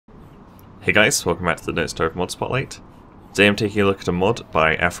Hey guys, welcome back to the Don't Starve Mod Spotlight. Today I'm taking a look at a mod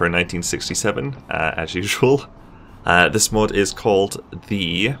by Afro1967, as usual. This mod is called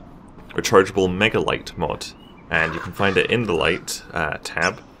the Rechargeable Megalight mod, and you can find it in the Light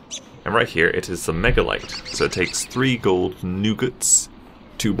tab. And right here it is the Megalight, so it takes 3 gold nougats,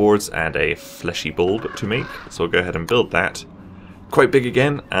 2 boards and a fleshy bulb to make, so we'll go ahead and build that. Quite big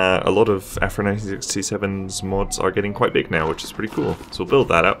again. A lot of Afro1967's mods are getting quite big now, which is pretty cool, so we'll build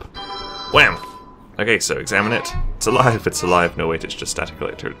that up. Wham! Okay, so examine it. It's alive, no wait, it's just static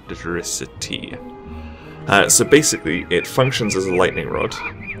electricity. So basically, it functions as a lightning rod.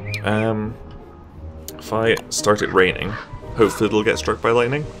 If I start it raining, hopefully it'll get struck by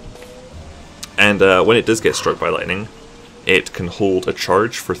lightning. And when it does get struck by lightning, it can hold a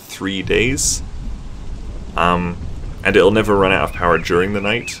charge for 3 days. And it'll never run out of power during the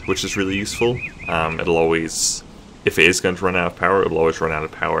night, which is really useful. It'll always... If it is going to run out of power, it will always run out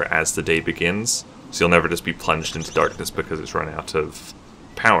of power as the day begins. So you'll never just be plunged into darkness because it's run out of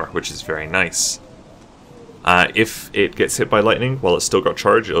power, which is very nice. If it gets hit by lightning while it's still got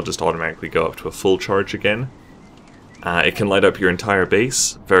charge, it'll just automatically go up to a full charge again. It can light up your entire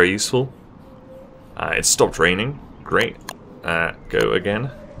base, very useful. It stopped raining, great. Go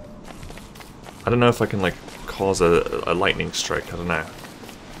again. I don't know if I can like cause a lightning strike, I don't know.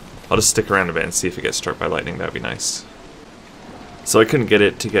 I'll just stick around a bit and see if it gets struck by lightning, that'd be nice. So I couldn't get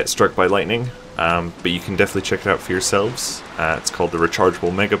it to get struck by lightning, but you can definitely check it out for yourselves. It's called the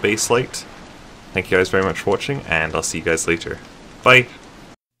Rechargeable Mega Base Light. Thank you guys very much for watching, and I'll see you guys later. Bye!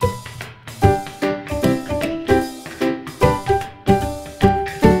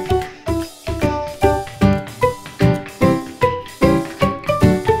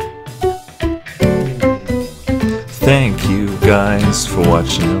 Thank you guys for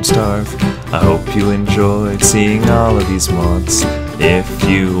watching Don't Starve. I hope you enjoyed seeing all of these mods. If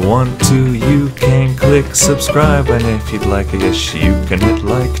you want to, you can click subscribe, and if you'd like, I guess you can hit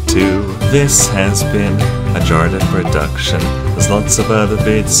like too. This has been a JaRDev production. There's lots of other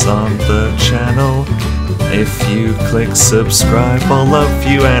vids on the channel. If you click subscribe, I'll love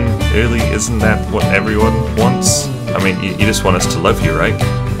you, and really, isn't that what everyone wants? I mean, you just want us to love you, right?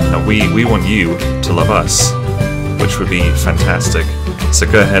 And we want you to love us, which would be fantastic. So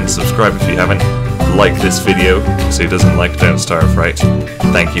go ahead and subscribe if you haven't. Like this video, so who doesn't like Don't Starve, right?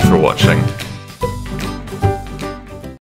 Thank you for watching.